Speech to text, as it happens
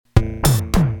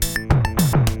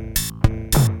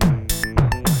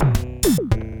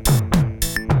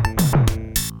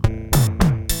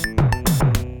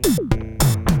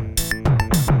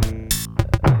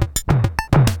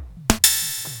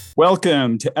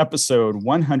Welcome to episode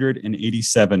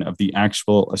 187 of the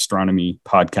Actual Astronomy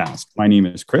Podcast. My name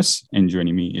is Chris, and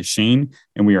joining me is Shane,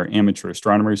 and we are amateur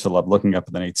astronomers who love looking up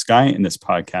at the night sky. In this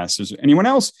podcast, is there anyone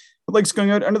else who likes going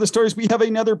out under the stars? We have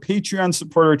another Patreon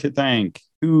supporter to thank.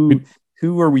 Who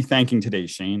are we thanking today,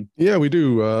 Shane? Yeah, we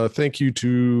do. Thank you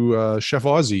to Chef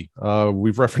Ozzy.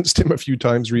 We've referenced him a few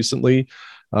times recently.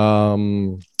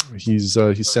 He's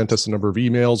sent us a number of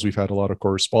emails. We've had a lot of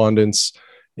correspondence.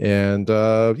 And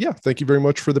thank you very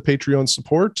much for the Patreon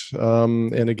support.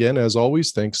 And again, as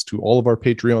always, thanks to all of our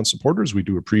Patreon supporters. We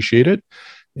do appreciate it.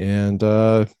 And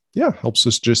helps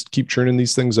us just keep churning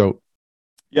these things out.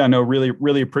 Yeah, no, really,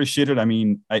 really appreciate it. I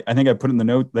mean, I think I put in the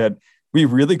note that we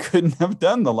really couldn't have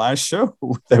done the last show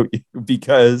without you,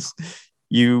 because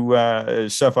you,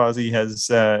 Chef Ozzy,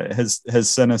 has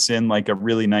sent us in like a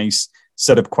really nice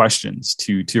set of questions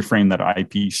to frame that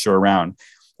IP show around.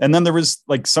 And then there was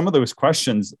like some of those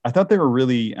questions, I thought they were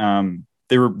really,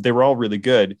 they were all really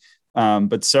good.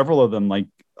 But several of them, like,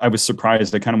 I was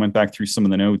surprised. I kind of went back through some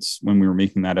of the notes when we were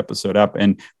making that episode up.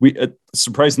 And we,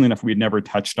 surprisingly enough, we had never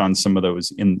touched on some of those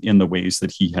in the ways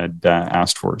that he had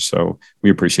asked for. So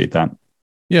we appreciate that.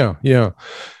 Yeah.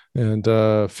 And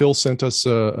Phil sent us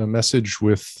a message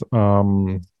with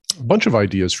a bunch of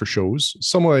ideas for shows.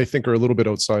 Some I think are a little bit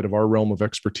outside of our realm of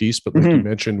expertise, but like you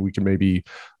mentioned, we can maybe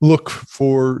look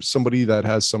for somebody that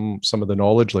has some of the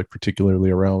knowledge, like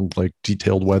particularly around like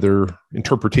detailed weather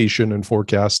interpretation and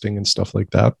forecasting and stuff like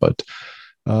that. But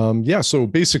so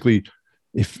basically,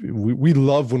 if we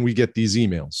love when we get these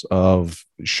emails of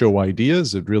show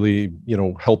ideas, it really,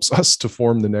 helps us to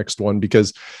form the next one,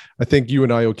 because I think you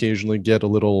and I occasionally get a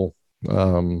little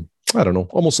I don't know,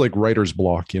 almost like writer's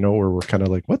block, where we're kind of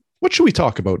like, what should we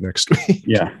talk about next week?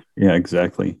 Yeah,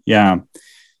 exactly. Yeah.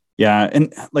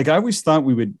 And like, I always thought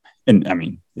we would, and I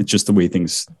mean, it's just the way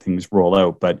things roll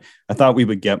out, but I thought we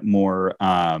would get more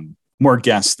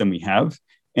guests than we have.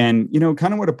 And,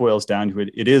 kind of what it boils down to,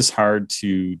 it is hard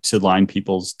to line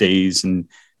people's days and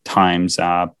times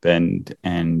up and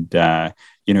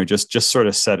just sort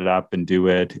of set it up and do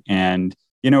it. And,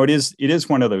 it is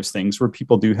one of those things where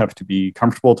people do have to be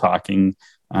comfortable talking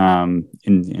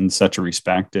in such a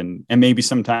respect, and maybe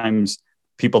sometimes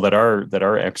people that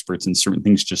are experts in certain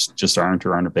things just aren't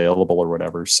available or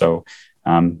whatever. So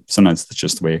sometimes that's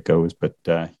just the way it goes. But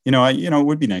it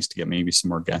would be nice to get maybe some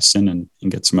more guests in and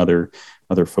get some other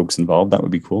folks involved. That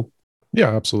would be cool.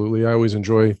 Yeah, absolutely. I always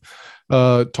enjoy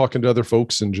talking to other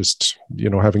folks and just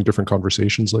having different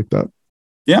conversations like that.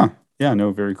 Yeah,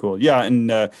 no, very cool. Yeah,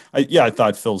 and I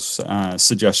thought Phil's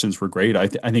suggestions were great. I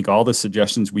think all the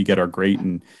suggestions we get are great,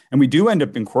 and we do end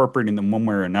up incorporating them one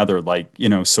way or another. Like,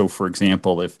 so for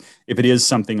example, if it is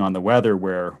something on the weather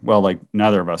where, well, like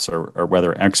neither of us are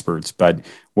weather experts, but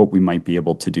what we might be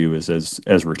able to do is,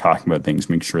 as we're talking about things,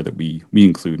 make sure that we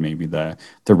include maybe the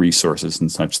resources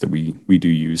and such that we do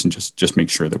use, and just make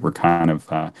sure that we're kind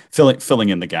of filling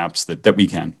in the gaps that we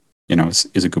can.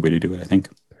 Is a good way to do it, I think.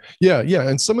 Yeah.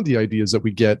 And some of the ideas that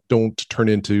we get don't turn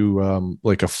into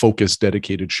like a focused,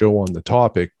 dedicated show on the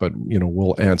topic, but,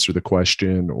 we'll answer the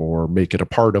question or make it a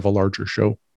part of a larger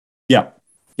show. Yeah.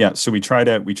 So we try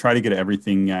to get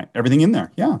everything in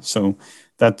there. Yeah. So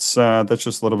that's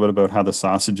just a little bit about how the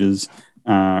sausages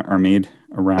are made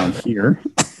around here.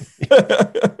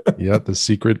 Yeah. The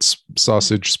secret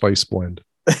sausage spice blend.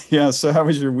 Yeah. So how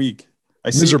was your week?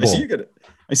 Miserable.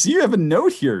 I see you have a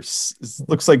note here. It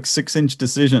looks like 6-inch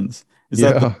decisions. Is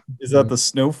that the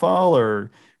snowfall or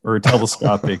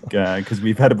telescopic? Because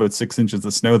we've had about 6 inches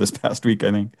of snow this past week,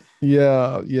 I think.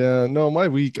 Yeah. No, my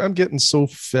week, I'm getting so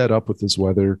fed up with this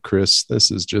weather, Chris.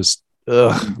 This is just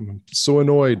I'm so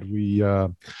annoyed. We're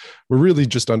really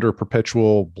just under a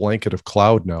perpetual blanket of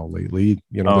cloud now lately.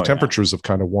 The temperatures have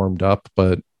kind of warmed up,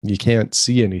 but you can't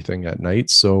see anything at night.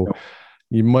 So nope.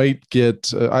 You might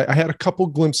get, I had a couple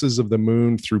glimpses of the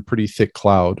moon through pretty thick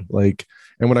cloud.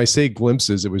 And when I say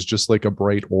glimpses, it was just like a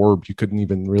bright orb. You couldn't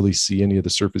even really see any of the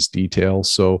surface detail.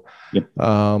 So yep.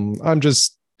 I'm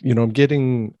just, I'm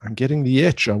getting the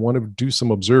itch. I want to do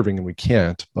some observing and we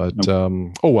can't, but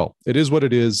nope. Oh, well, it is what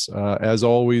it is. As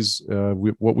always,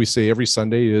 what we say every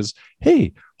Sunday is,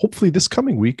 hey, hopefully this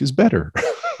coming week is better.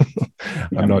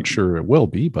 I'm not sure it will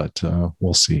be, but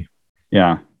we'll see.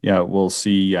 Yeah, we'll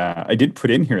see. I did put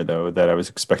in here, though, that I was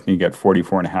expecting to get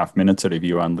 44 and a half minutes out of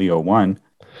you on Leo 1.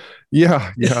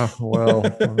 Yeah. Well,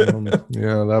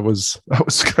 that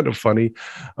was kind of funny.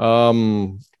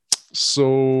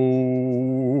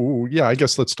 So yeah, I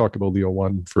guess let's talk about Leo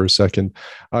 1 for a second.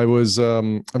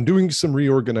 I'm doing some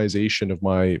reorganization of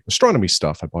my astronomy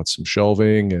stuff. I bought some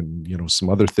shelving and, some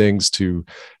other things to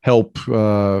help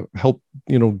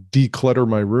declutter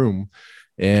my room.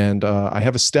 And I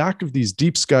have a stack of these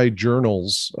Deep Sky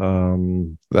journals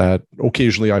that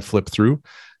occasionally I flip through.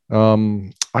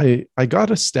 I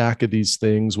got a stack of these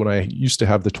things when I used to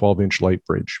have the 12-inch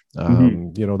Lightbridge.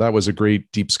 That was a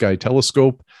great deep sky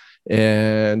telescope.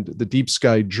 And the Deep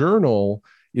Sky Journal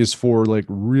is for like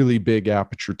really big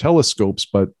aperture telescopes,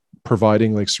 but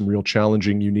providing like some real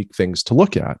challenging, unique things to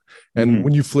look at. And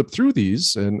when you flip through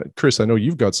these, and Chris, I know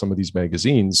you've got some of these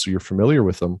magazines, so you're familiar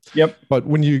with them. Yep. But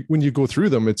when you go through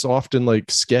them, it's often like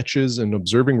sketches and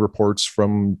observing reports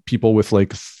from people with like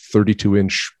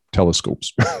 32-inch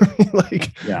telescopes,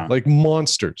 like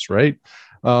monsters, right?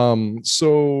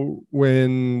 So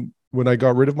when I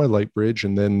got rid of my Lightbridge,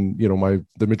 and then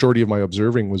the majority of my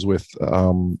observing was with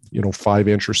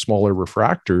 5-inch or smaller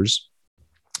refractors,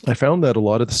 I found that a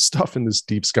lot of the stuff in this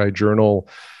Deep Sky Journal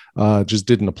just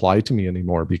didn't apply to me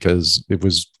anymore because it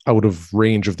was out of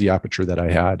range of the aperture that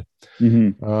I had.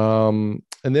 And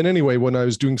then anyway, when I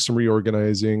was doing some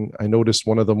reorganizing, I noticed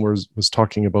one of them was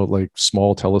talking about like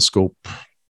small telescope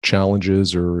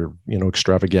challenges or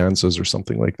extravaganzas or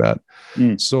something like that.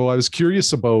 So I was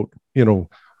curious about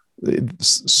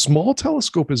small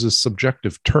telescope is a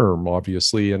subjective term,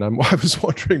 obviously, and I was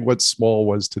wondering what small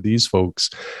was to these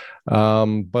folks.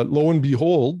 But lo and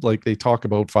behold, like they talk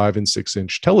about 5 and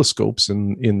 6-inch telescopes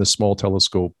in the small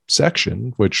telescope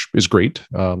section, which is great.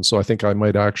 So I think I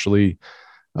might actually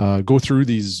go through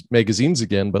these magazines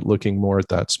again, but looking more at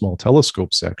that small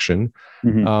telescope section.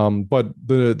 But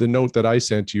the note that I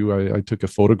sent you, I took a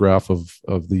photograph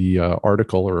of the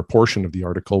article, or a portion of the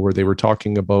article, where they were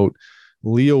talking about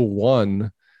Leo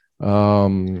 1.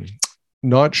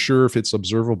 Not sure if it's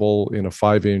observable in a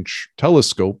 5-inch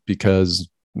telescope because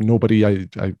nobody, I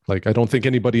don't think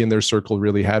anybody in their circle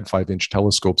really had 5-inch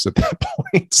telescopes at that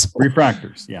point. So,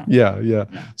 refractors, yeah.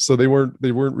 So they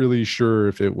weren't really sure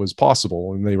if it was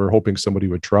possible, and they were hoping somebody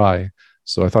would try.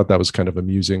 So I thought that was kind of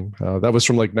amusing. That was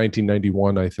from like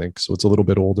 1991, I think. So it's a little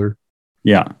bit older.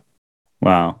 Yeah.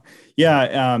 Wow.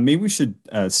 Yeah. Maybe we should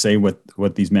say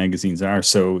what these magazines are.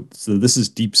 So this is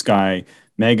Deep Sky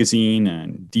Magazine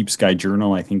and Deep Sky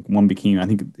Journal. I think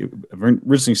it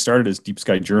originally started as Deep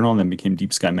Sky Journal and then became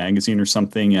Deep Sky Magazine or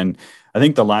something. And I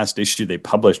think the last issue they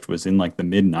published was in like the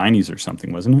mid 90s or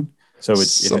something, wasn't it? So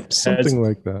it something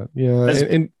like that. Yeah.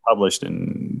 And published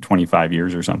in 25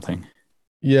 years or something.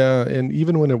 Yeah. And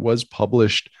even when it was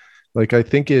published, like I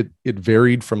think it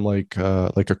varied from like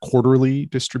a quarterly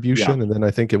distribution, and then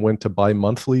I think it went to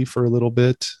bi-monthly for a little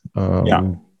bit.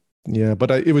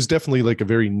 But it was definitely like a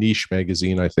very niche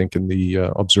magazine, I think, in the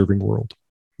observing world.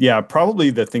 Yeah,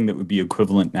 probably the thing that would be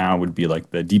equivalent now would be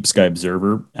like the Deep Sky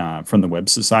Observer from the Webb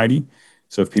Society.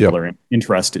 So if people are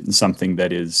interested in something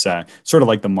that is sort of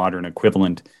like the modern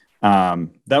equivalent,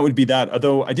 that would be that.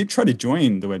 Although I did try to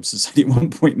join the Webb Society at one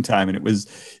point in time, and it was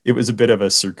a bit of a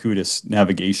circuitous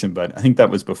navigation. But I think that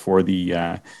was before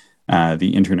the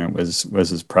internet was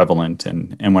as prevalent,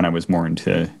 and when I was more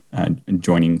into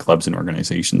joining clubs and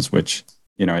organizations, which,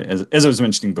 as I was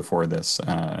mentioning before this,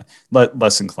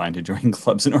 less inclined to join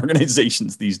clubs and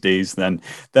organizations these days than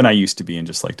I used to be, and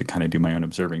just like to kind of do my own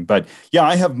observing. But yeah,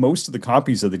 I have most of the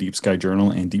copies of the Deep Sky Journal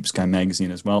and Deep Sky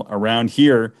Magazine as well around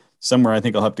here somewhere. I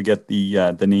think I'll have to get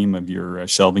the name of your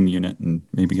shelving unit and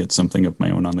maybe get something of my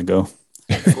own on the go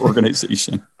for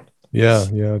organization. Yeah,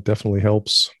 definitely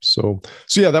helps. So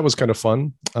yeah, that was kind of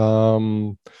fun.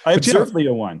 I've observed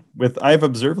Leo 1 with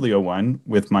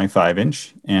my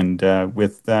 5-inch and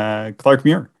with Clark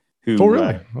Muir, who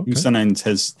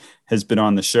sometimes has been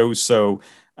on the show. So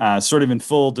sort of in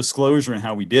full disclosure in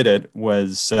how we did it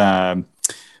was I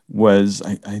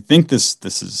think this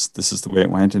is the way it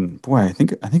went, and boy, I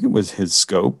think it was his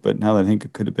scope, but now that I think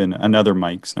it could have been another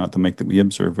mic's, not the mic that we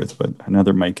observed with, but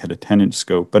another mic had a 10-inch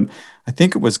scope, but I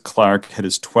think it was Clark had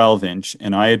his 12-inch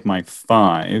and I had my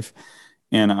 5,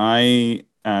 and I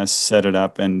set it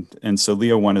up, and so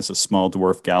Leo 1 is a small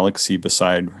dwarf galaxy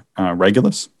beside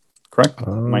Regulus, correct?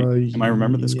 Am I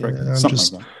remember this correctly? Yeah,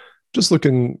 Something like that. Just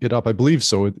looking it up, I believe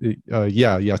so.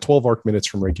 12 arc minutes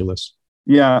from Regulus.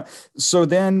 Yeah. So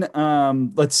then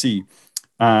let's see.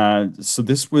 So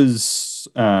this was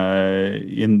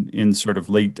in sort of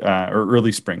late or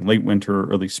early spring, late winter,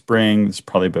 early spring. This is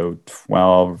probably about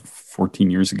 14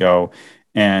 years ago.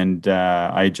 And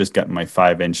I had just gotten my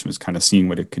 5-inch and was kind of seeing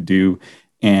what it could do.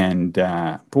 And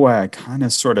boy, I kind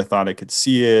of sort of thought I could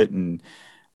see it, and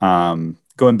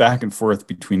going back and forth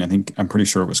between, I think I'm pretty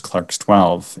sure it was Clark's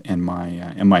 12 and my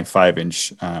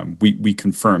 5-inch. We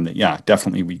confirmed that, yeah,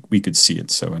 definitely we could see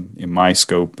it. So in my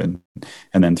scope and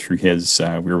then through his,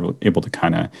 we were able to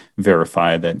kind of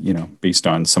verify that, based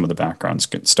on some of the background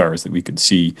stars that we could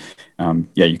see,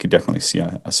 yeah, you could definitely see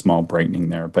a small brightening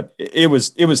there. But it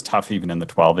was tough even in the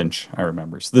 12-inch, I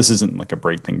remember. So this isn't like a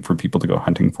bright thing for people to go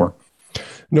hunting for.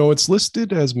 No, it's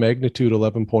listed as magnitude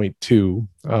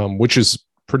 11.2, which is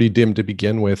pretty dim to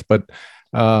begin with. But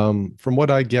from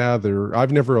what I gather,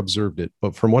 I've never observed it,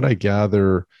 but from what I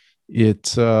gather, it,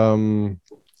 the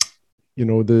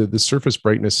surface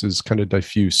brightness is kind of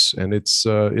diffuse, and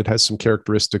it has some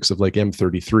characteristics of like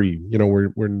M33. Where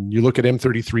when you look at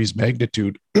M33's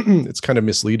magnitude, it's kind of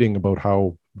misleading about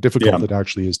how difficult it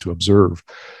actually is to observe.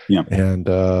 Yeah.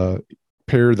 And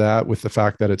pair that with the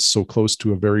fact that it's so close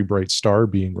to a very bright star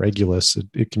being Regulus,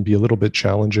 it can be a little bit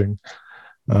challenging.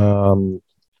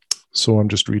 So I'm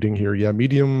just reading here. Yeah,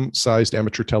 medium-sized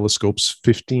amateur telescopes,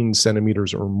 15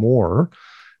 centimeters or more,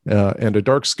 and a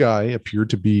dark sky appeared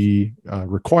to be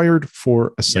required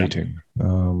for a sighting.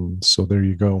 So there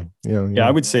you go. Yeah,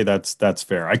 I would say that's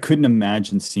fair. I couldn't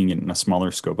imagine seeing it in a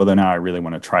smaller scope, although now I really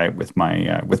want to try it with my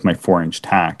 4-inch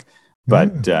TAC.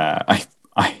 But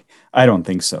I don't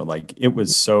think so. Like it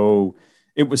was so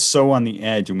on the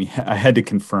edge, and I had to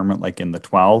confirm it like in the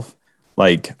 12.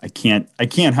 Like I can't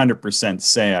 100%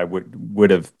 say I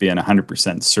would have been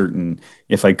 100% certain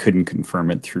if I couldn't confirm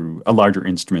it through a larger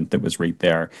instrument that was right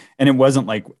there. And it wasn't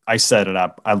like I set it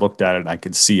up, I looked at it, I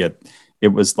could see it. It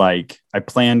was like I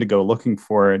planned to go looking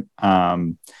for it,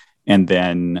 and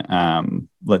then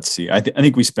let's see. I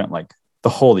think we spent like the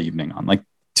whole evening on like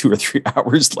 2 or 3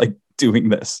 hours like doing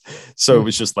this. So it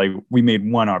was just like we made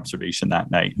one observation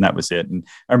that night, and that was it. And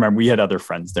I remember we had other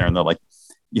friends there, and they're like,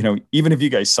 even if you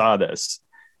guys saw this,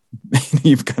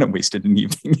 you've kind of wasted an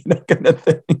evening, kind of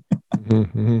thing.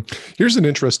 Mm-hmm. Here's an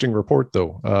interesting report,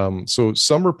 though. So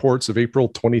some reports of April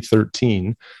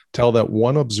 2013 tell that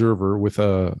one observer with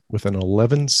an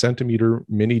 11 centimeter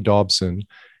mini Dobson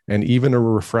and even a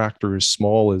refractor as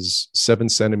small as 7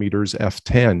 centimeters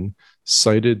f10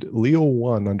 sighted Leo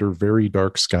 1 under very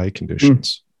dark sky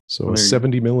conditions. So a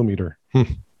 70 millimeter.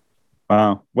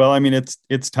 Wow. Well, I mean,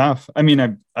 it's tough. I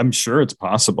mean, I'm sure it's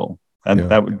possible.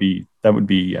 That would be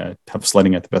tough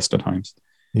sledding at the best of times.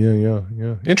 Yeah.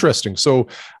 Interesting. So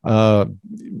I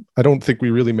don't think we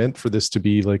really meant for this to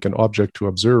be like an object to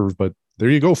observe, but there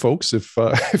you go, folks. If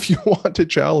you want to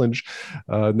challenge,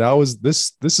 now is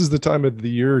this is the time of the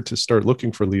year to start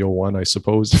looking for Leo 1, I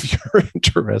suppose, if you're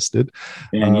interested.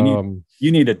 And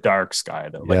you need a dark sky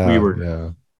though. Like we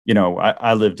were.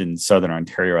 I lived in Southern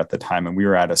Ontario at the time, and we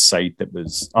were at a site that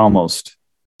was almost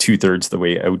 2/3 the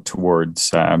way out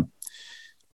towards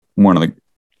one of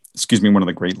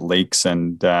the Great Lakes.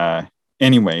 And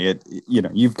anyway,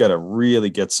 you've got to really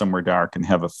get somewhere dark and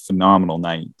have a phenomenal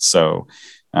night. So,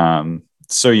 I'm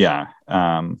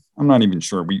not even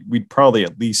sure. We'd probably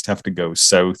at least have to go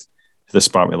south to the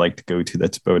spot we like to go to.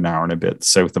 That's about an hour and a bit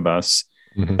south of us.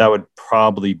 Mm-hmm. That would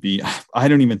probably be. I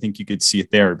don't even think you could see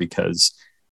it there because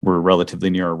we're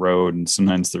relatively near a road, and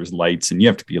sometimes there's lights, and you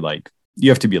have to be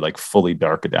like fully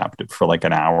dark adaptive for like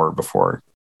an hour before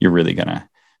you're really gonna.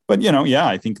 But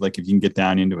I think like if you can get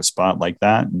down into a spot like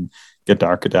that and get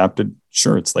dark adapted,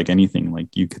 sure, it's like anything.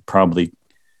 Like you could probably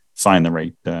find the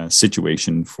right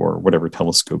situation for whatever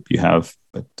telescope you have.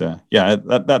 But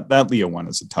that Leo 1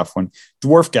 is a tough one.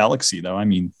 Dwarf Galaxy, though, I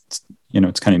mean,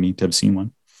 it's kind of neat to have seen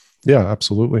one. Yeah,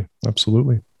 absolutely.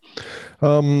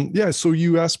 So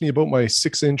you asked me about my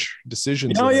 6-inch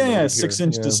decisions.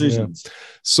 6-inch decisions. Yeah.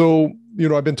 So,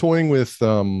 I've been toying with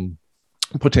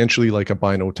potentially like a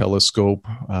Bino telescope,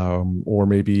 or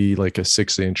maybe like a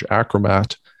 6-inch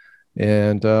Achromat.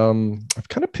 And I've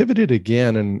kind of pivoted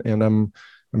again, and I'm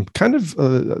kind of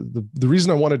the reason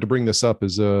I wanted to bring this up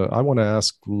is I want to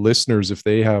ask listeners if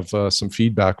they have some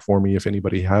feedback for me, if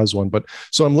anybody has one. But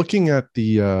so I'm looking at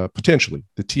the potentially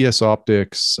the TS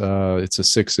Optics. It's a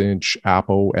 6-inch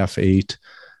Apo F8.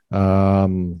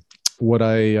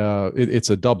 It's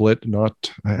a doublet,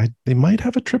 they might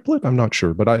have a triplet. I'm not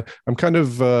sure, but I'm kind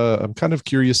of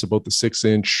curious about the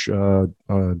 6-inch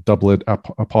doublet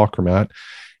Apochromat.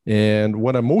 And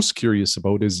what I'm most curious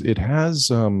about is it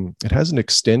has an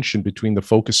extension between the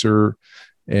focuser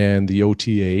and the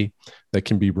OTA that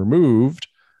can be removed,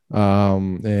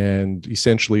 and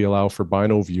essentially allow for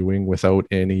bino viewing without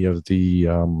any of the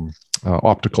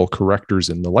optical correctors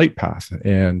in the light path.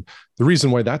 And the reason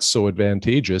why that's so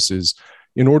advantageous is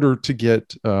in order to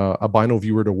get a bino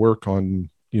viewer to work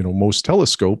on most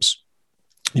telescopes,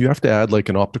 you have to add like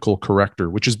an optical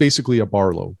corrector, which is basically a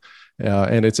Barlow.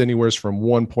 and it's anywhere from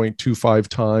 1.25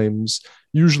 times,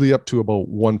 usually up to about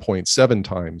 1.7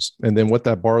 times. And then what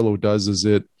that Barlow does is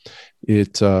it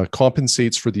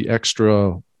compensates for the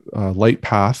extra light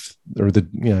path, or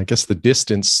I guess the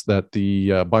distance that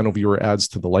the Bino-Viewer adds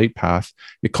to the light path.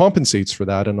 It compensates for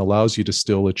that and allows you to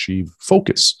still achieve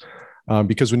focus.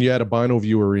 Because when you add a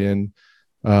Bino-Viewer in,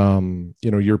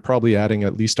 you're probably adding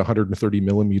at least 130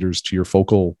 millimeters to your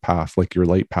focal path, like your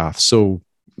light path. So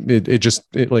it just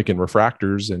like in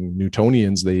refractors and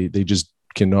Newtonians, they just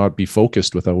cannot be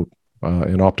focused without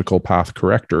an optical path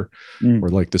corrector, or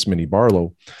like this mini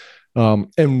Barlow.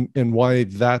 And why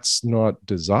that's not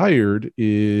desired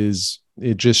is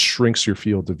it just shrinks your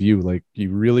field of view. Like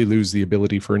you really lose the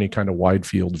ability for any kind of wide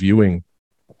field viewing.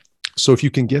 So if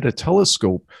you can get a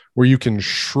telescope where you can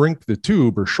shrink the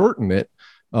tube or shorten it,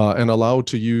 and allow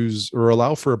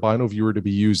for a Bino-Viewer to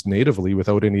be used natively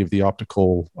without any of the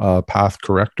optical path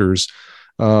correctors,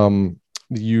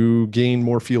 you gain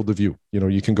more field of view.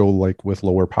 You can go like with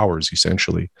lower powers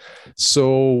essentially.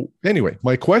 So anyway,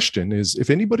 my question is, if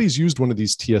anybody's used one of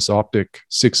these TS Optic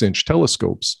 6-inch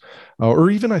telescopes, or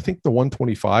even I think the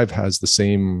 125 has the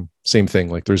same thing,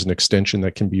 like there's an extension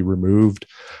that can be removed.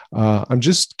 I'm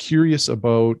just curious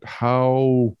about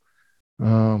how,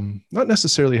 not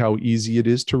necessarily how easy it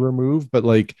is to remove, but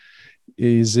like,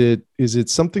 is it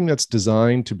something that's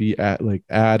designed to be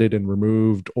added and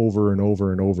removed over and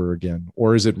over and over again,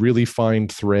 or is it really fine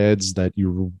threads that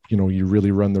you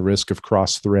really run the risk of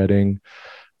cross threading?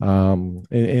 And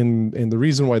the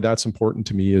reason why that's important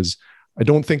to me is I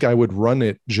don't think I would run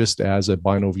it just as a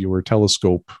Bino-Viewer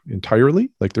telescope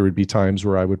entirely. Like there would be times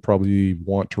where I would probably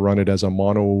want to run it as a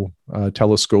mono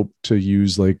telescope to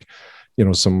use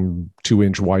some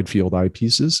 2-inch wide field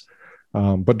eyepieces.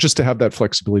 But just to have that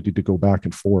flexibility to go back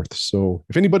and forth. So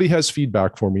if anybody has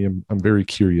feedback for me, I'm very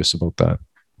curious about that.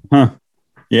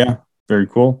 Yeah, very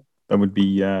cool. That would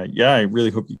be, I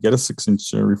really hope you get a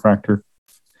 6-inch refractor.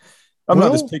 I'm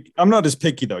not as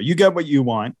picky though. You get what you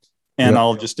want and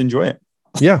I'll just enjoy it.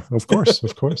 Yeah, of course.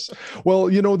 Well,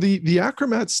 the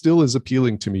Achromat still is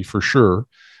appealing to me for sure.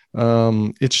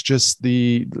 It's just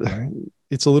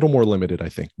it's a little more limited, I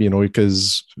think,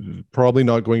 because probably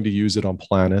not going to use it on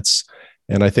planets.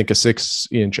 And I think a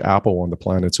 6-inch Apo on the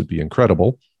planets would be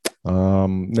incredible.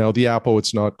 Now the Apo,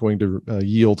 it's not going to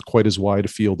yield quite as wide a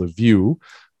field of view,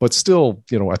 but still,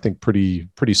 I think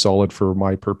pretty solid for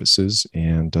my purposes.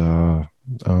 And I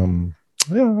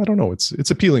don't know.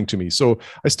 It's appealing to me. So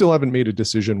I still haven't made a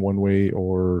decision one way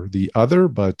or the other,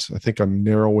 but I think I'm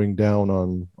narrowing down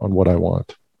on what I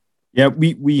want. Yeah,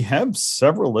 we have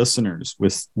several listeners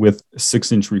with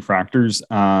 6-inch refractors.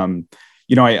 I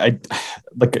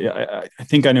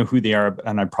think I know who they are,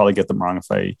 and I probably get them wrong if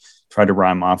I try to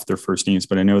rhyme off their first names.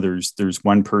 But I know there's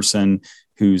one person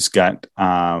who's got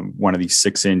one of these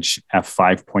 6-inch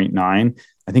f5.9.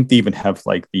 I think they even have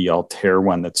like the Altair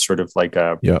one that's sort of like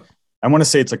a. Yeah. I want to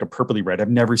say it's like a purpley red. I've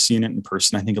never seen it in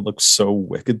person. I think it looks so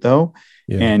wicked though.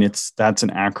 Yeah. And that's an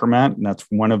Achromat. And that's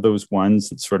one of those ones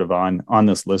that's sort of on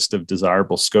this list of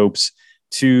desirable scopes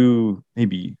to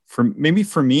maybe for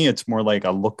me, it's more like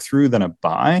a look through than a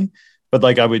buy, but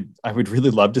like I would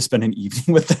really love to spend an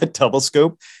evening with that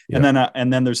telescope. Yeah.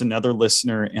 And then there's another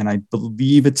listener, and I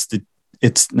believe it's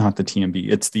not the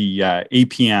TMB, it's the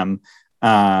APM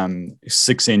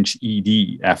 6-inch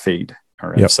ED f8.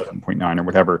 Or f7.9 or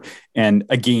whatever. And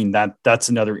again, that's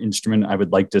another instrument I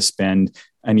would like to spend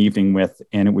an evening with.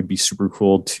 And it would be super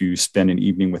cool to spend an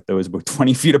evening with those about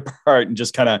 20 feet apart and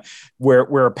just kind of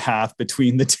wear a path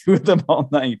between the two of them all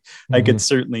night. Mm-hmm. I could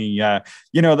certainly, that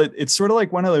it's sort of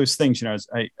like one of those things,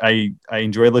 I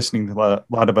enjoy listening to a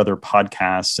lot of other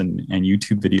podcasts and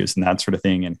YouTube videos and that sort of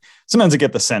thing. And sometimes I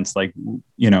get the sense like,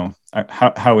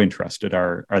 how interested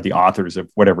are the authors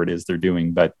of whatever it is they're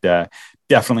doing. But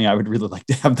definitely, I would really like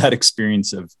to have that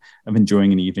experience of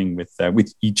enjoying an evening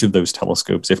with each of those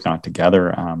telescopes, if not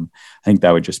together. I think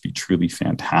that would just be truly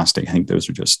fantastic. I think those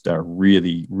are just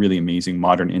really, really amazing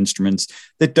modern instruments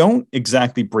that don't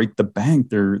exactly break the bank.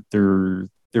 They're in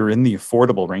the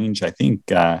affordable range. I think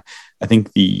the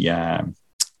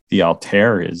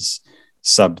Altair is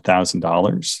sub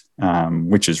 $1,000,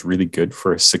 which is really good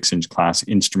for a 6-inch class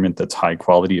instrument that's high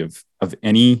quality of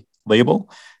any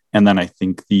label. And then I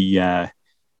think the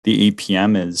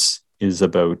APM is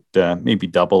about maybe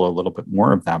double, a little bit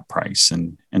more of that price.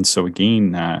 And so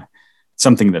again,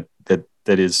 something that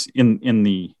is in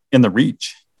the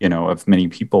reach, of many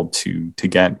people to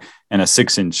get, and a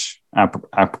 6-inch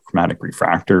achromatic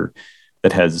refractor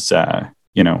that has,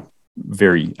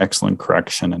 very excellent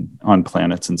correction and on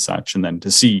planets and such. And then to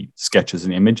see sketches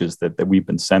and images that we've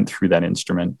been sent through that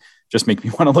instrument just make me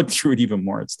want to look through it even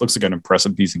more. It looks like an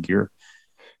impressive piece of gear.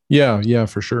 Yeah,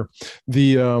 for sure.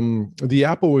 The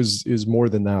Apple is more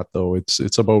than that though.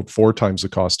 It's about 4 times the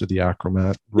cost of the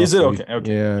Acromat. Roughly. Is it okay?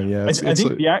 Okay. Yeah. I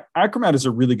think the Acromat is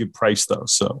a really good price though.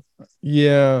 So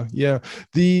yeah.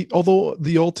 Although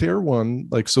the Altair one,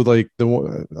 I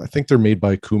think they're made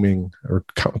by Kooming or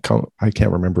I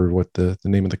can't remember what the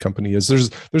name of the company is.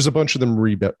 There's a bunch of them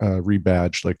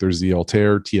rebadged. Like there's the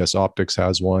Altair, TS Optics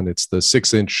has one. It's the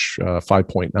 6-inch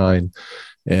 5.9,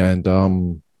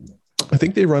 and I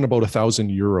think they run about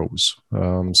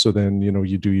 €1,000. So then,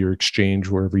 you do your exchange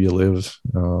wherever you live.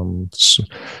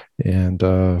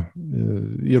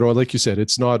 Like you said,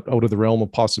 it's not out of the realm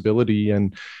of possibility.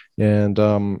 And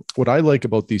what I like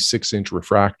about these 6-inch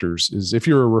refractors is if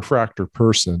you're a refractor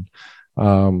person,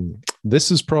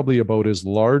 this is probably about as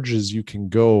large as you can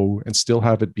go and still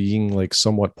have it being like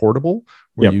somewhat portable,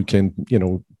 where you can,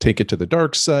 take it to the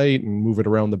dark site and move it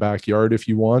around the backyard if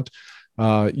you want.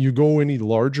 You go any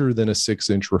larger than a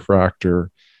 6-inch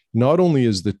refractor, not only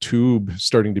is the tube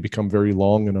starting to become very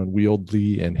long and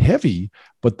unwieldy and heavy,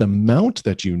 but the mount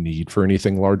that you need for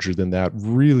anything larger than that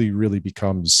really, really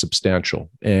becomes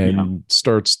substantial and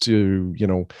starts to,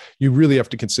 you really have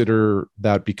to consider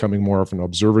that becoming more of an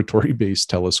observatory-based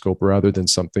telescope rather than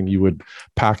something you would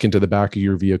pack into the back of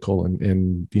your vehicle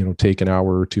and take an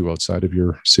hour or two outside of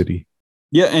your city.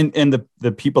 Yeah, and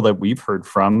the people that we've heard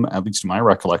from, at least in my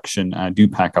recollection, do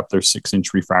pack up their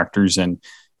 6-inch refractors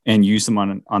and use them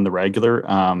on the regular.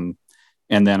 And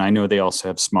then I know they also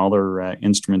have smaller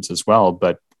instruments as well.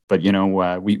 But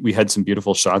we had some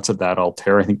beautiful shots of that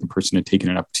Altair. I think the person had taken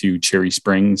it up to Cherry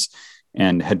Springs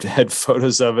and had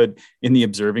photos of it in the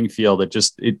observing field. It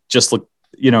just looked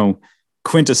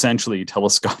quintessentially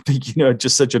telescopic.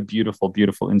 Just such a beautiful,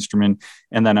 beautiful instrument.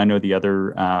 And then I know the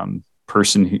other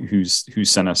person who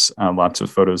sent us lots of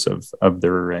photos of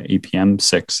their APM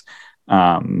 6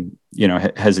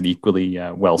 has it equally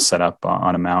well set up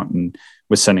on a mount, and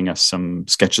was sending us some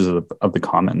sketches of the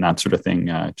comet and that sort of thing.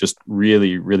 Just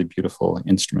really, really beautiful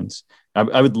instruments.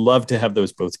 I would love to have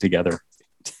those both together.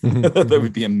 That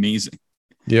would be amazing.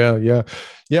 Yeah.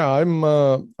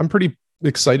 I'm pretty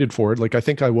excited for it. Like, I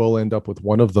think I will end up with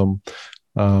one of them.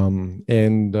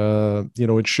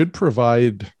 It should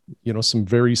provide, some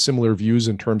very similar views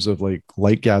in terms of like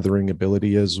light gathering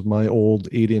ability as my old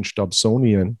 8-inch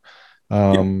Dobsonian.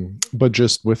 But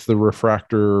just with the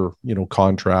refractor,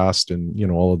 contrast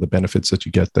and, all of the benefits that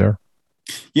you get there.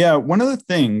 Yeah. One of the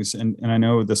things, and I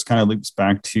know this kind of loops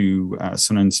back to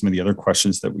some of the other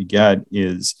questions that we get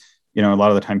is, a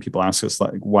lot of the time people ask us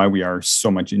like why we are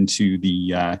so much into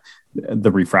the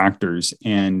refractors.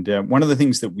 And one of the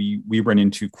things that we run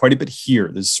into quite a bit here,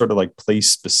 this is sort of like place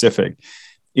specific,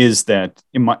 is that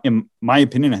in my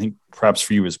opinion, I think perhaps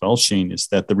for you as well, Shane, is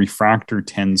that the refractor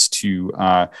tends to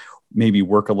maybe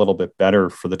work a little bit better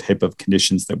for the type of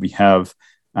conditions that we have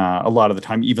a lot of the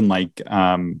time. Even like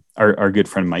our good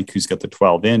friend Mike, who's got the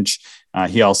 12-inch,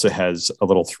 he also has a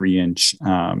little 3-inch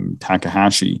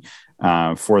Takahashi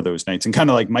for those nights. And kind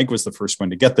of like Mike was the first one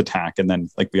to get the TAC, and then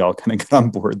like we all kind of got on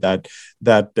board that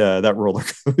roller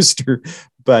coaster.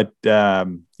 But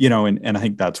and I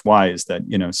think that's why is that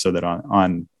so that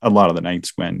on a lot of the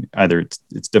nights when either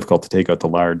it's difficult to take out the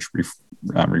large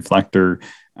reflector,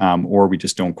 or we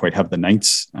just don't quite have the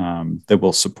nights that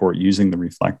will support using the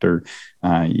reflector,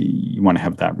 you want to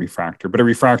have that refractor. But a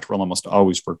refractor will almost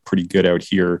always work pretty good out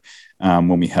here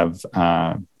when we have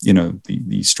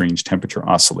the strange temperature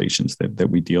oscillations that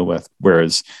we deal with.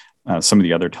 Whereas some of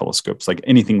the other telescopes, like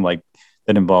anything like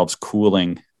that involves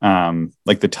cooling,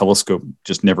 like the telescope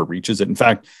just never reaches it. In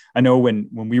fact, I know when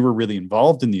we were really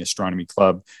involved in the astronomy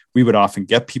club, we would often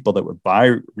get people that would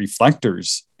buy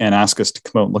reflectors and ask us to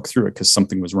come out and look through it because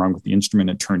something was wrong with the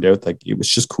instrument. It turned out like it was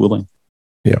just cooling.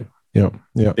 Yeah.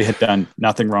 They had done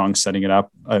nothing wrong setting it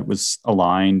up. It was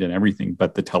aligned and everything,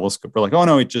 but the telescope, we're like, oh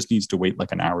no, it just needs to wait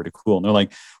like an hour to cool. And they're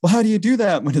like, well, how do you do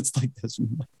that when it's like this?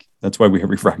 That's why we have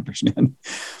refractors, man.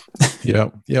 Yeah.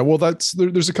 Well,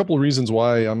 there's a couple of reasons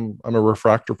why I'm a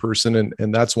refractor person,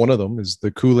 and that's one of them is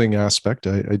the cooling aspect.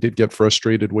 I did get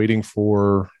frustrated waiting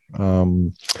for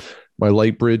my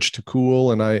light bridge to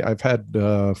cool, and I've had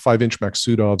 5-inch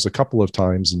Maksudovs a couple of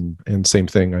times, and same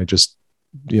thing. I just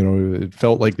it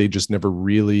felt like they just never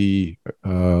really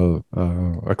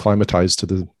acclimatized to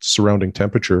the surrounding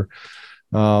temperature.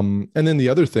 And then the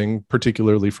other thing,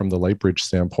 particularly from the light bridge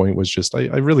standpoint, was just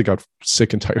I really got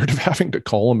sick and tired of having to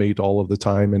collimate all of the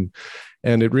time,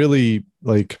 and it really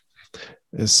like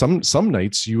some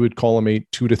nights you would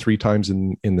collimate 2 to 3 times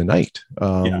in the night,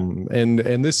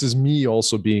 and this is me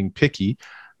also being picky,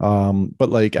 but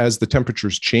like as the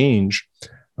temperatures change,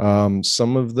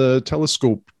 Some of the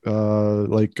telescope,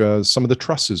 some of the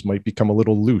trusses might become a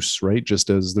little loose, right? Just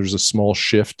as there's a small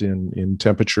shift in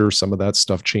temperature, some of that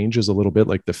stuff changes a little bit,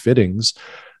 like the fittings.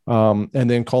 And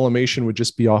then collimation would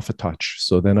just be off a touch.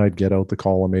 So then I'd get out the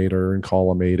collimator and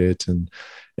collimate it.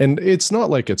 And it's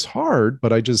not like it's hard,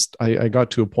 but I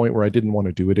got to a point where I didn't want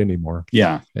to do it anymore.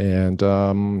 Yeah. And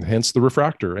hence the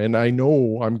refractor. And I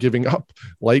know I'm giving up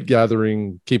light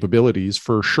gathering capabilities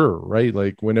for sure, right?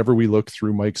 Like whenever we look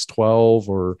through Mike's 12,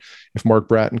 or if Mark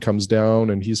Bratton comes down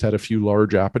and he's had a few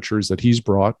large apertures that he's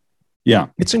brought, yeah,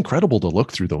 it's incredible to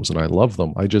look through those, and I love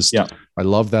them. I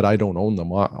love that I don't own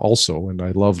them also, and I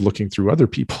love looking through other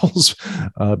people's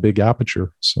big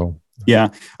aperture. So yeah,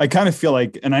 I kind of feel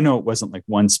like, and I know it wasn't like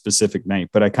one specific night,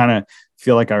 but I kind of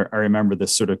feel like I remember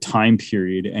this sort of time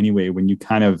period anyway, when you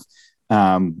kind of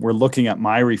were looking at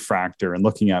my refractor and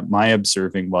looking at my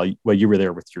observing while you were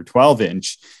there with your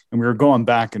 12-inch, and we were going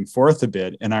back and forth a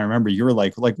bit. And I remember you were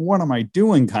like, what am I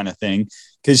doing kind of thing?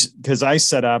 Because I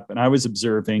set up and I was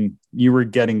observing, you were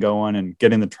getting going and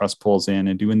getting the truss pulls in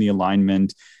and doing the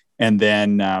alignment. And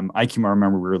then I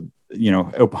remember we were,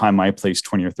 out behind my place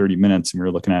 20 or 30 minutes, and we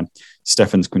were looking at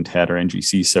Stefan's quintet or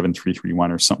NGC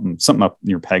 7331 or something up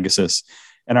near Pegasus.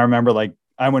 And I remember like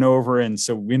I went over, and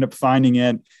so we ended up finding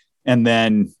it. And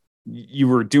then you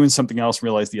were doing something else,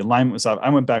 realized the alignment was up. I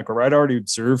went back over. I'd already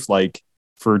observed like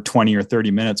for 20 or 30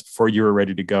 minutes before you were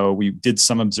ready to go. We did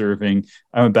some observing.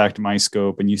 I went back to my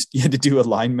scope, and you had to do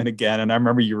alignment again. And I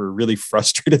remember you were really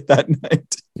frustrated that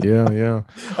night. Yeah. I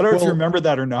don't know if you remember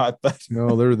that or not, but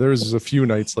no, there's a few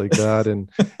nights like that.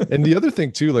 And the other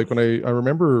thing too, like when I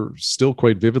remember still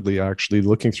quite vividly, actually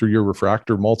looking through your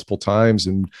refractor multiple times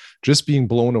and just being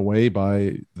blown away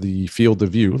by the field of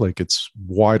view. Like it's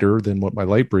wider than what my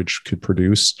light bridge could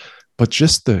produce, but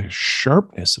just the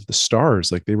sharpness of the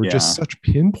stars, like they were just such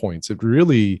pinpoints. It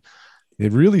really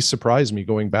surprised me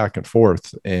going back and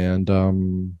forth.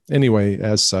 And anyway,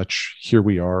 as such, here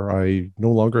we are. I no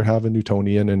longer have a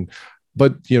Newtonian,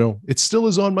 but it still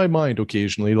is on my mind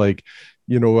occasionally. Like,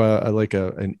 like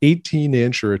an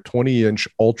 18-inch or a 20-inch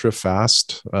ultra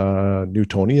fast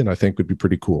Newtonian, I think would be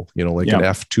pretty cool. An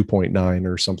f2.9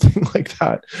 or something like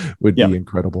that would be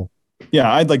incredible.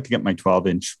 Yeah, I'd like to get my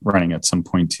 12-inch running at some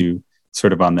point too,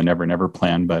 sort of on the never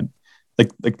plan, but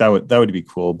like that would be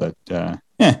cool. But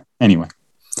anyway,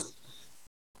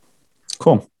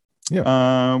 cool.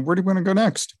 Yeah. Where do we want to go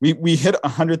next? We hit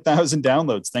 100,000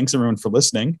 downloads. Thanks everyone for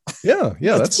listening. Yeah.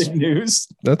 That's big news.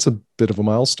 That's a bit of a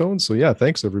milestone. So yeah,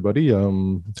 thanks everybody.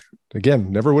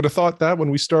 Again, never would have thought that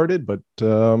when we started, but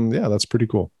that's pretty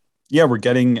cool. Yeah, we're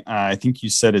getting, I think you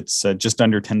said it's just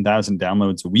under 10,000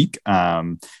 downloads a week.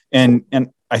 And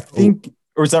I think,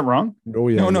 or is that wrong?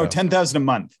 No, 10,000 a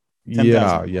month. 10,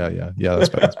 yeah. That's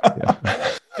better. Yeah.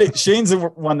 Shane's the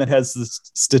one that has the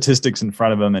statistics in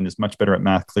front of him and is much better at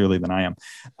math clearly than I am.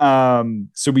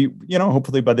 So we,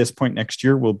 hopefully by this point next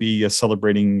year, we'll be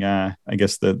celebrating, I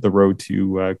guess the road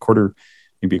to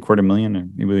maybe a quarter million, or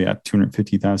maybe at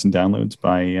 250,000 downloads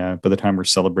by the time we're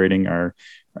celebrating our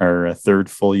third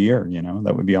full year.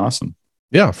 That would be awesome.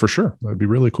 Yeah, for sure. That'd be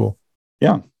really cool.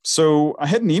 Yeah. So I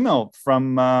had an email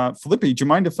from Felipe. Do you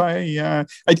mind if I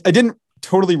didn't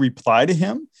totally reply to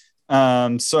him?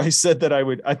 So I said that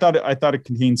I thought it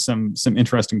contained some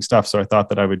interesting stuff. So I thought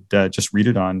that I would just read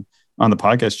it on the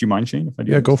podcast. Do you mind, Shane, if I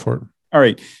do? Yeah, go for it. All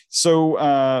right.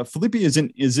 So Felipe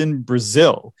is in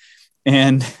Brazil,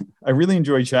 and I really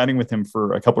enjoyed chatting with him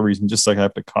for a couple of reasons. Just like I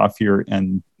have to cough here,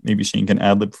 and maybe Shane can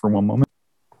ad lib for one moment.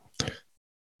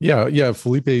 Yeah.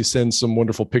 Felipe sends some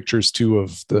wonderful pictures too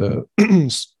of the,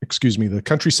 the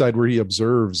countryside where he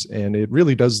observes, and it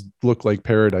really does look like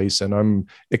paradise. And I'm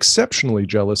exceptionally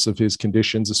jealous of his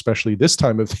conditions, especially this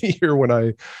time of the year when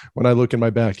I look in my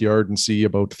backyard and see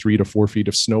about 3 to 4 feet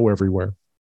of snow everywhere.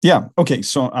 Yeah. Okay.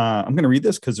 So I'm going to read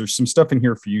this because there's some stuff in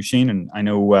here for you, Shane, and I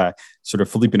know sort of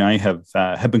Felipe and I have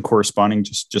been corresponding,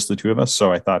 just the two of us.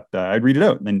 So I thought I'd read it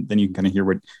out, and then you can kind of hear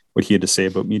what he had to say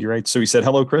about meteorites. So he said,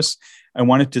 "Hello, Chris. I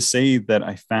wanted to say that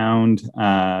I found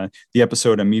the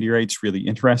episode on meteorites really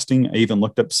interesting. I even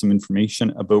looked up some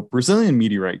information about Brazilian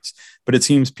meteorites, but it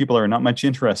seems people are not much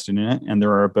interested in it, and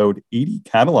there are about 80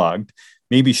 cataloged.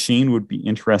 Maybe Shane would be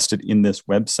interested in this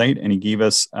website." And he gave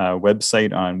us a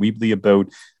website on Weebly about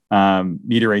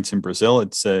meteorites in Brazil.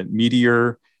 It's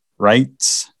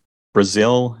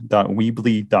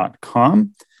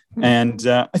meteoritesbrazil.weebly.com. And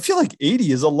I feel like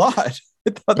 80 is a lot. I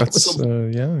thought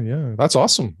that's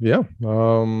awesome. Yeah.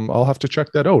 I'll have to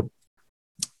check that out.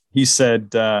 He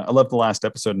said, I love the last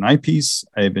episode in Eyepiece.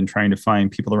 I have been trying to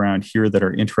find people around here that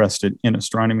are interested in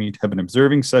astronomy to have an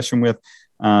observing session with,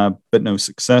 but no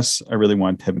success. I really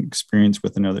want to have an experience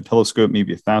with another telescope,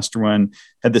 maybe a faster one.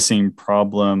 Had the same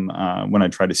problem when I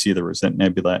tried to see the Rosette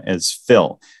Nebula as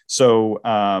Phil. So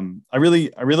I really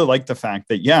like the fact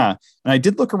that, and I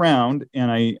did look around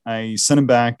and I sent him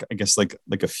back, I guess, like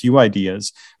a few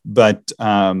ideas, but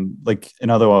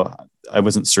although I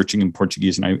wasn't searching in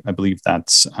Portuguese, and I believe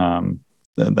that's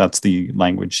the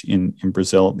language in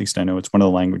Brazil. At least I know it's one of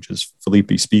the languages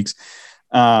Felipe speaks.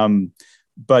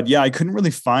 But yeah, I couldn't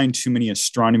really find too many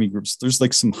astronomy groups. There's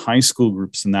like some high school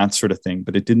groups and that sort of thing,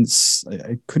 but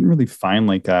I couldn't really find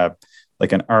like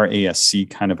an RASC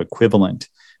kind of equivalent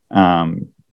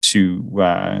to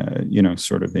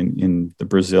sort of in the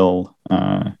Brazil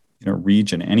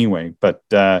region anyway. But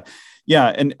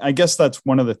and I guess that's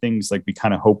one of the things like we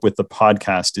kind of hope with the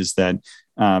podcast is that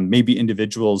maybe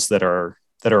individuals that are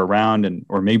around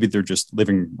or maybe they're just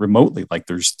living remotely. Like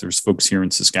there's folks here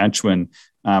in Saskatchewan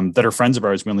that are friends of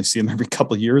ours. We only see them every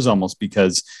couple of years almost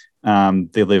because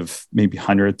they live maybe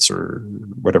hundreds or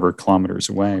whatever kilometers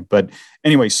away. But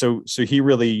anyway, so he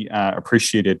really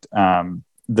appreciated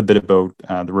the bit about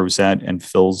the Rosette and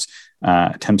Phil's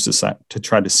attempts to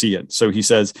try to see it. So he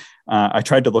says, I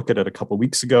tried to look at it a couple of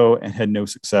weeks ago and had no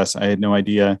success. I had no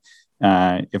idea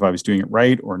if I was doing it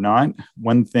right or not.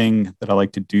 One thing that I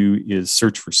like to do is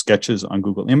search for sketches on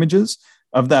Google Images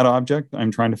of that object I'm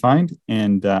trying to find.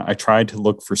 And I tried to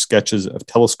look for sketches of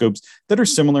telescopes that are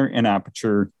similar in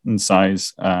aperture and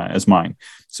size as mine.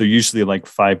 So usually like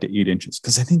 5 to 8 inches,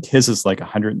 because I think his is like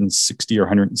 160 or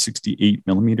 168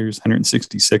 millimeters,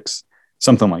 166,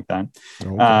 something like that.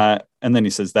 Okay. And then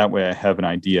he says, that way I have an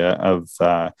idea of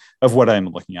what I'm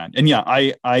looking at. And yeah,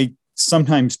 I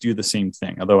sometimes do the same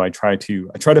thing, although I try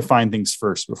to find things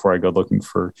first before I go looking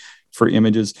for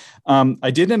images.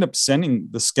 I did end up sending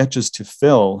the sketches to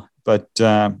Phil, but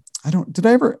I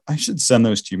should send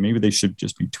those to you. Maybe they should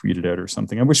just be tweeted out or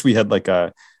something. I wish we had like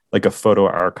a photo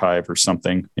archive or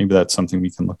something. Maybe that's something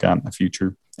we can look at in the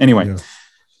future. Anyway,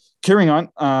 carrying on,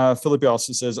 Philip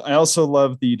also says, I also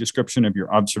love the description of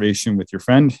your observation with your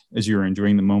friend as you were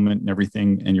enjoying the moment and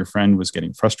everything, and your friend was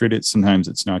getting frustrated. Sometimes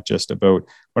it's not just about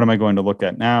what am I going to look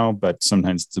at now, but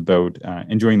sometimes it's about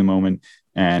enjoying the moment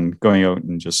and going out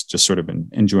and just sort of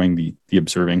enjoying the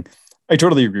observing. I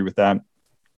totally agree with that.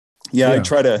 I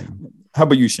try to. How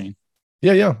about you, Shane?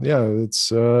 Yeah.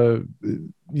 It's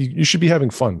you should be having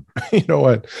fun, you know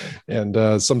what?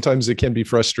 And sometimes it can be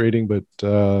frustrating, but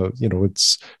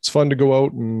it's fun to go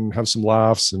out and have some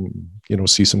laughs and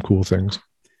see some cool things.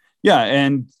 Yeah,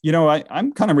 and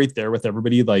I'm kind of right there with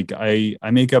everybody. Like I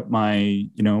make up my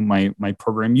my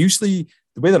program. Usually,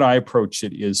 the way that I approach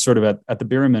it is sort of at the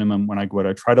bare minimum. When I go out,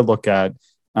 I try to look at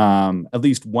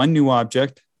least one new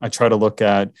object. I try to look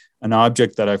at an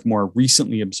object that I've more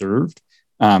recently observed.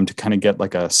 To kind of get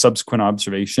like a subsequent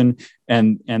observation.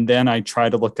 And then I try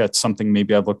to look at something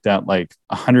maybe I've looked at like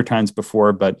 100 times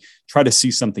before, but try to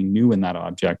see something new in that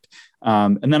object.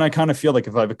 And then I kind of feel like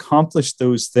if I've accomplished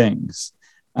those things,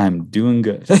 I'm doing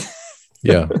good.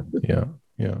 Yeah.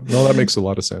 No, that makes a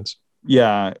lot of sense.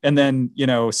 Yeah. And then,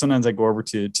 sometimes I go over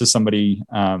to somebody,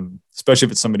 especially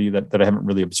if it's somebody that I haven't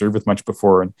really observed with much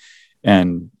before.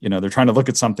 And they're trying to look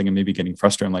at something and maybe getting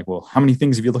frustrated. I'm like, well, how many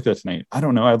things have you looked at tonight? I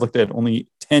don't know. I looked at only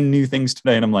 10 new things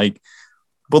today. And I'm like,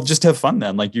 well, just have fun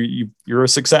then. Like you're a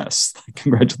success. Like,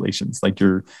 congratulations. Like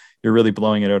you're really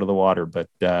blowing it out of the water. But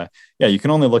you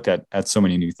can only look at so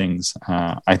many new things.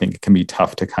 I think it can be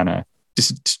tough to kind of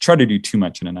just try to do too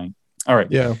much in a night. All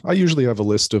right. Yeah. I usually have a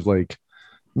list of like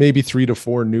maybe 3 to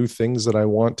 4 new things that I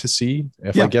want to see.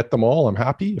 If I get them all, I'm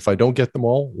happy. If I don't get them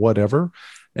all, whatever.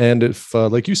 And if,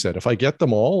 like you said, if I get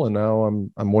them all and now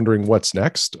I'm wondering what's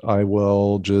next, I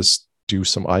will just do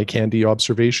some eye candy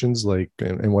observations.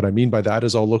 And what I mean by that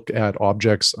is I'll look at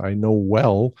objects I know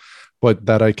well, but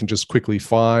that I can just quickly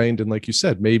find. And like you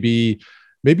said, maybe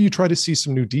you try to see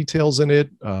some new details in it.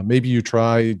 Maybe you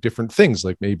try different things.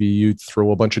 Like maybe you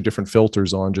throw a bunch of different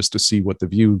filters on just to see what the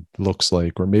view looks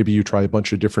like. Or maybe you try a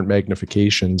bunch of different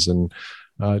magnifications and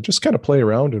just kind of play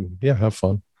around and have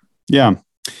fun. Yeah.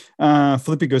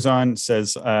 Felipe goes on,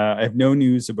 says, I have no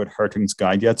news about Harting's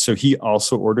guide yet. So he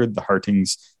also ordered the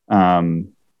Harting's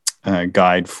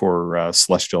guide for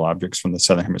celestial objects from the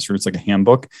Southern Hemisphere. It's like a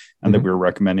handbook and that we were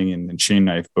recommending. And Shane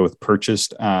and I have both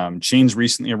purchased. Shane's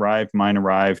recently arrived, mine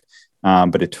arrived,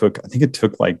 but I think it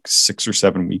took like 6 or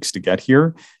 7 weeks to get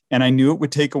here. And I knew it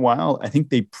would take a while. I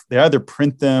think they either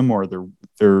print them or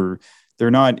they're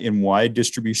not in wide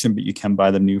distribution, but you can buy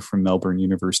them new from Melbourne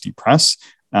University Press.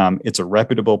 It's a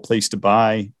reputable place to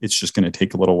buy. It's just going to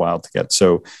take a little while to get.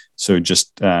 So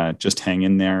just hang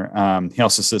in there. He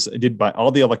also says, I did buy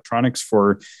all the electronics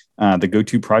for the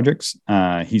GoTo projects.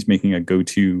 He's making a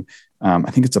GoTo,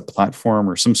 I think it's a platform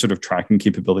or some sort of tracking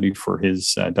capability for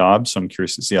his Dobbs. So I'm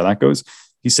curious to see how that goes.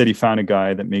 He said he found a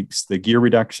guy that makes the gear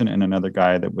reduction and another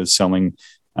guy that was selling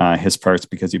his parts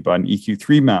because he bought an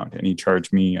EQ3 mount, and he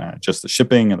charged me just the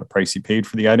shipping and the price he paid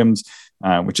for the items,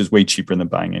 which is way cheaper than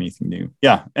buying anything new.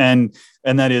 Yeah. And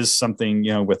that is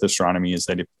something, with astronomy, is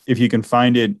that if you can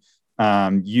find it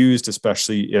used,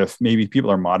 especially if maybe people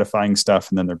are modifying stuff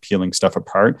and then they're peeling stuff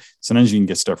apart, sometimes you can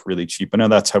get stuff really cheap. I know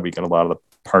that's how we get a lot of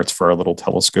the parts for our little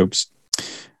telescopes.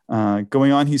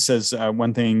 Going on, he says,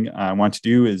 one thing I want to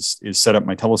do is set up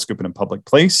my telescope in a public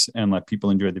place and let people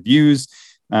enjoy the views.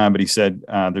 But he said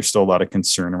there's still a lot of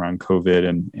concern around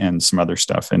COVID and some other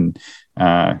stuff. And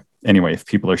anyway, if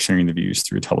people are sharing the views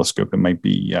through a telescope, it might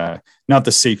be not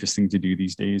the safest thing to do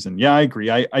these days. And yeah, I agree.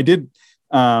 I did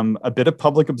a bit of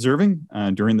public observing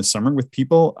during the summer with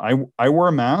people. I wore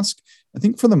a mask. I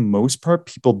think for the most part,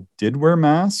 people did wear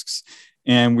masks.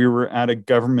 And we were at a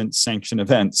government sanctioned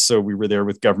event. So we were there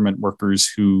with government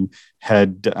workers who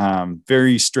had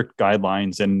very strict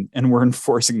guidelines and were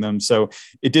enforcing them. So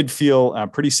it did feel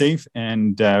pretty safe.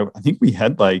 And I think we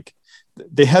had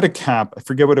they had a cap. I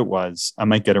forget what it was. I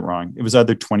might get it wrong. It was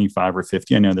either 25 or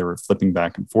 50. I know they were flipping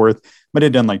back and forth, but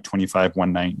it had done 25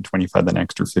 one night and 25 the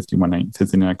next, or 50 one night and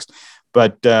 50 the next.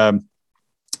 But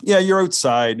yeah, you're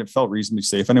outside. It felt reasonably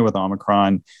safe. I know with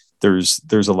Omicron, there's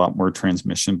a lot more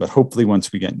transmission, but hopefully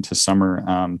once we get into summer,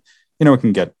 it will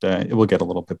get a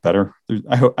little bit better.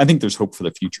 I think there's hope for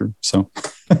the future. So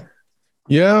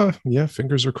yeah,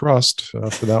 fingers are crossed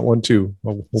for that one too.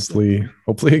 Well, hopefully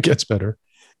it gets better.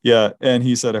 Yeah. And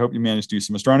he said, I hope you managed to do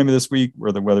some astronomy this week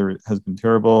where the weather has been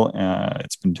terrible.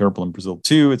 It's been terrible in Brazil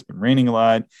too. It's been raining a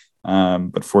lot.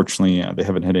 But fortunately, they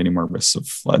haven't had any more risks of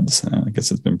floods. I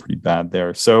guess it's been pretty bad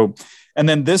there. So, and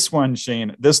then this one,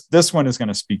 Shane, this one is going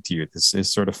to speak to you. This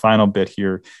is sort of final bit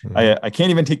here. Mm-hmm. I can't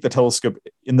even take the telescope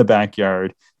in the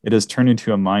backyard. It has turned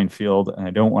into a minefield, and I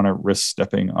don't want to risk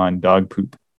stepping on dog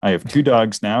poop. I have 2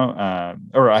 dogs now,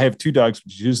 or I have 2 dogs,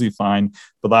 which is usually fine.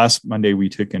 But last Monday, we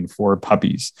took in 4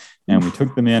 puppies, and we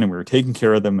took them in and we were taking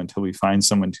care of them until we find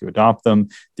someone to adopt them.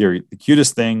 They're the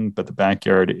cutest thing, but the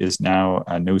backyard is now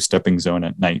a no stepping zone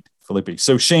at night, Felipe.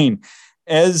 So Shane,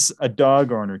 as a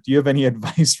dog owner, do you have any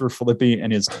advice for Felipe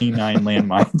and his canine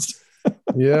landmines?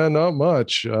 Yeah, not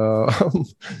much.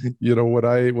 What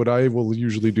I will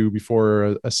usually do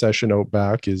before a session out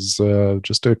back is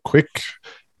just a quick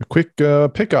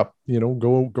pickup,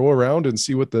 go around and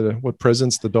see what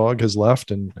presents the dog has left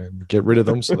and get rid of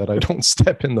them so that I don't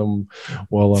step in them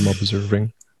while I'm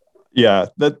observing. Yeah,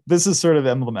 this is sort of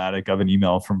emblematic of an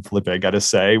email from Felipe, I got to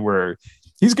say, where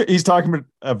he's talking about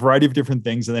a variety of different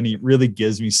things, and then he really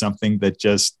gives me something that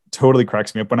just totally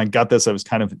cracks me up. When I got this, I was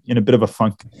kind of in a bit of a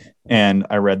funk, and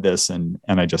I read this, and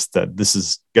I just thought this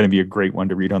is going to be a great one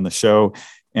to read on the show.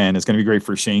 And it's going to be great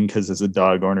for Shane because as a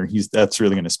dog owner, that's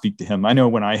really going to speak to him. I know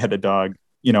when I had a dog,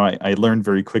 I learned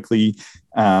very quickly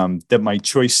that my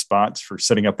choice spots for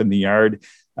setting up in the yard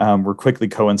were quickly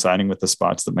coinciding with the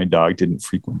spots that my dog didn't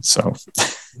frequent. So,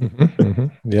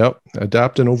 Yep.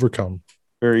 Adapt and overcome.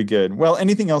 Very good. Well,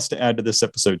 anything else to add to this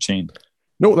episode, Shane?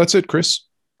 No, that's it, Chris.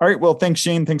 All right. Well, thanks,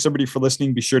 Shane. Thanks, everybody, for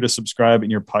listening. Be sure to subscribe in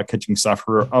your podcatching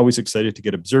software. We're always excited to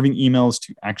get observing emails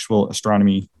to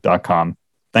actualastronomy.com.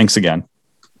 Thanks again.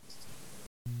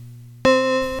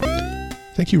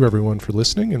 Thank you, everyone, for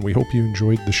listening, and we hope you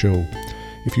enjoyed the show.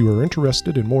 If you are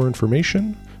interested in more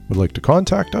information, would like to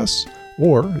contact us,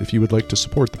 or if you would like to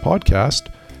support the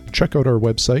podcast, check out our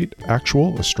website,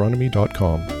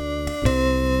 actualastronomy.com.